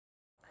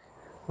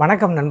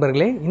வணக்கம்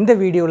நண்பர்களே, இந்த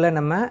வீடியோவில்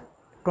நம்ம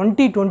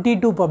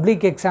 2022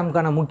 பப்ளிக்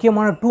எக்ஸாமுக்கான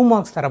முக்கியமான 2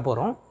 மார்க்ஸ்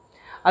தரப்போகிறோம்.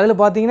 அதில்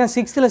பார்த்தீங்கன்னா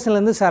 6th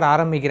லெசன்லேருந்து சார்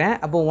ஆரம்பிக்கிறேன்.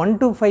 அப்போது 1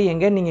 to 5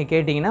 எங்கேன்னு நீங்கள்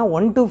கேட்டிங்கன்னா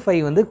 1 to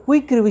 5 வந்து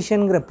குயிக்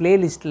ரிவிஷனுங்கிற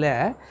பிளேலிஸ்ட்டில்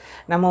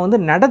நம்ம வந்து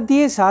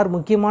நடத்தியே சார்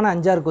முக்கியமான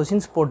 5-6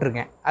 கொஸ்டின்ஸ்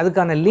போட்டிருக்கேன்.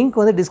 அதுக்கான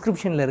லிங்க் வந்து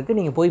டிஸ்கிரிப்ஷனில் இருக்குது,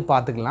 நீங்கள் போய்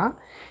பார்த்துக்கலாம்.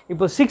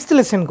 இப்போ 6th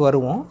லெசனுக்கு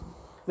வருவோம்.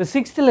 இந்த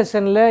 6th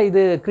லெசனில்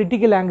இது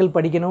கிரிட்டிக்கல் ஆங்கிள்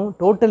படிக்கணும்,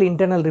 டோட்டல்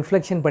இன்டர்னல்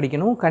ரிஃப்ளெக்ஷன்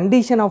படிக்கணும்,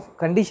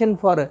 condition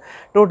for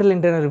total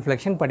internal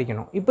reflection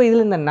படிக்கணும். இப்போ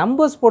இதில் இந்த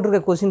நம்பர்ஸ் போட்டிருக்க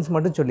கொஸ்டின்ஸ்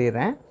மட்டும்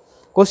சொல்லிடுறேன்.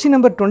 கொஸ்டின்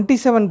நம்பர்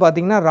 27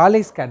 பார்த்தீங்கன்னா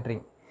ராலே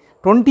ஸ்கேட்ரிங்,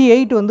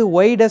 28 வந்து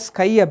ஒய் டஸ்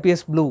ஸ்கை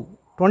அப்பியர்ஸ் ப்ளூ,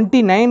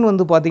 29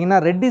 வந்து பார்த்தீங்கன்னா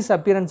red is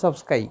appearance of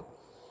sky,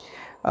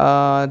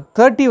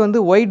 30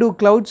 வந்து Y two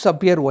clouds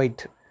appear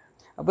white.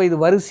 அப்போ இது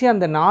வரிசையாக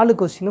அந்த 4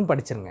 கொஸ்டினும்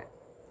படிச்சிருங்க.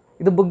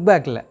 இது புக்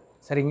பேக்கில்,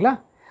 சரிங்களா?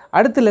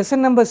 அடுத்து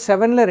lesson number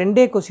 7ல்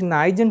 2 question,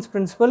 Huygens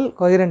principal,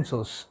 கொஹரண்ட்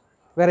source,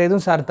 வேறு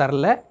எதுவும் சார்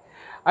தரல.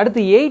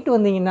 அடுத்து 8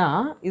 வந்தீங்கன்னா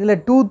இதில்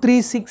 2, 3,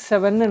 6,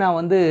 7 நான்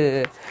வந்து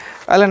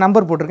அதில்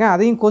நம்பர் போட்டிருக்கேன்.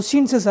 அதையும்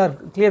கொஸ்டின்ஸை சார்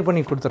கிளியர்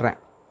பண்ணி கொடுத்துட்றேன்.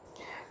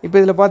 இப்போ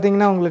இதில்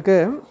பார்த்தீங்கன்னா உங்களுக்கு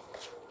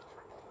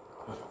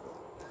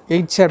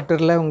 8th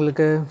சாப்டரில்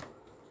உங்களுக்கு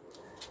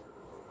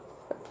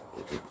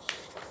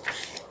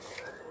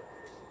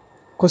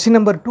கொஸ்டின்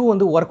நம்பர் 2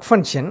 வந்து ஒர்க்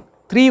ஃபங்க்ஷன்,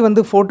 3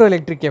 வந்து ஃபோட்டோ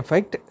எலக்ட்ரிக்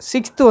எஃபெக்ட்,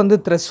 6th வந்து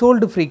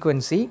threshold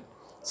frequency,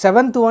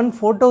 7th one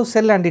photo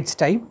cell and its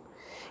type,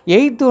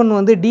 8th one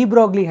வந்து de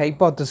Broglie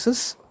hypothesis,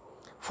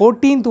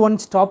 14th one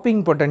stopping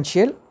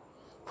potential,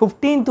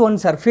 15th one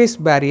surface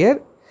barrier,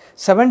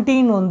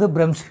 17 வந்து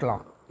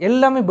Bremsstrahlung.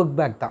 எல்லாமே book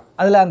back தான்.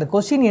 அதில் அந்த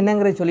question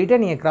என்னங்கிறத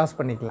சொல்லிவிட்டு நீங்கள் கிராஸ்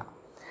பண்ணிக்கலாம்.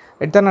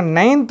 எடுத்தால் நான்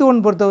 9th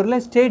one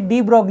பொறுத்தவரையில் ஸ்டேட் de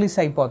Broglie's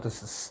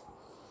hypothesis.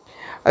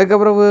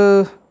 அதுக்கப்புறம்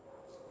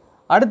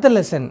அடுத்த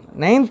லெசன்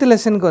 9th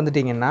லெசனுக்கு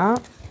வந்துட்டிங்கன்னா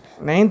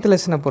 9th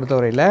லெசனை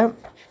பொறுத்தவரையில்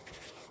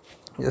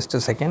ஜஸ்ட்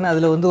செகண்ட்,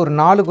 அதில் வந்து ஒரு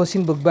 4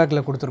 கொஸ்டின் புக்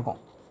பேக்கில் கொடுத்துருக்கோம்.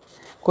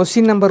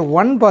 கொஸ்டின் நம்பர்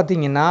 1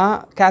 பார்த்தீங்கன்னா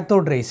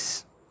கேத்தோட் ரேஸ்,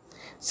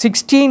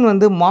 16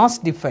 வந்து மாஸ்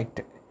டிஃபெக்ட்,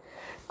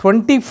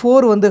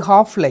 24 வந்து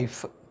ஹாஃப் லைஃப்,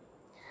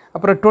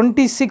 அப்புறம்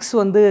 26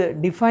 வந்து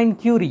டிஃபைன்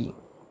கியூரி.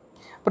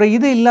 அப்புறம்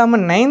இது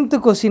இல்லாமல் 9th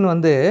கொஸ்டின்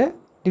வந்து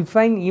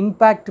டிஃபைன்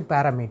இம்பேக்ட்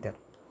பேராமீட்டர்.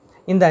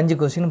 இந்த 5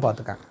 கொஸ்டினும்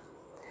பார்த்துக்காங்க.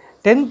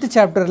 10th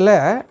சாப்டரில்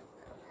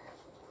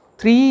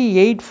 3,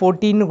 8,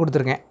 14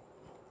 கொடுத்துருக்கேன்.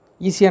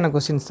 ஈஸியான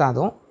கொஸ்டின்ஸ் தான்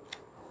அதுவும்.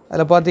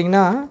 அதில்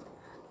பார்த்தீங்கன்னா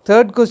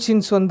 3rd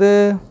கொஸ்டின்ஸ் வந்து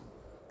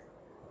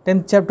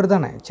 10th சாப்டர்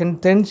தானே,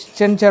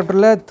 10th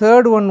சாப்டரில்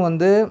 3rd ஒன்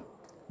வந்து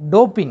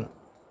டோப்பிங்.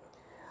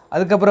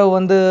 அதுக்கப்புறம்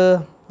வந்து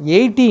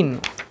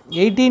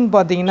 18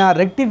 பார்த்தீங்கன்னா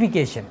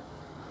ரெக்டிஃபிகேஷன்.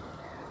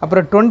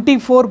 அப்புறம்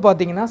 24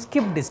 பார்த்தீங்கன்னா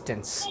ஸ்கிப்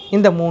டிஸ்டன்ஸ்.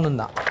 இந்த 3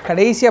 தான்.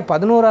 கடைசியாக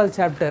 11வது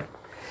சாப்டர்,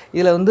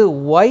 இதில் வந்து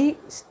Y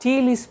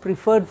steel is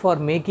preferred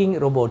for making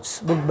robots.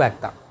 Book back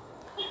தான்.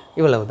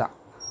 இவ்வளவு தான்.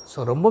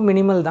 ஸோ ரொம்ப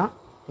மினிமல் தான்.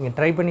 நீங்கள்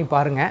ட்ரை பண்ணி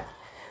பாருங்கள்,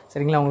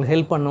 சரிங்களா? உங்களுக்கு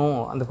ஹெல்ப் பண்ணும்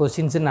அந்த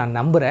கொஸ்டின்ஸு நான்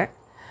நம்புகிறேன்.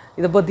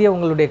 இதை பற்றி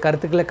உங்களுடைய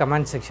கருத்துக்களை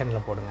கமெண்ட்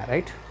செக்ஷனில் போடுங்க.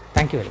 ரைட்?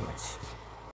 Thank you very much.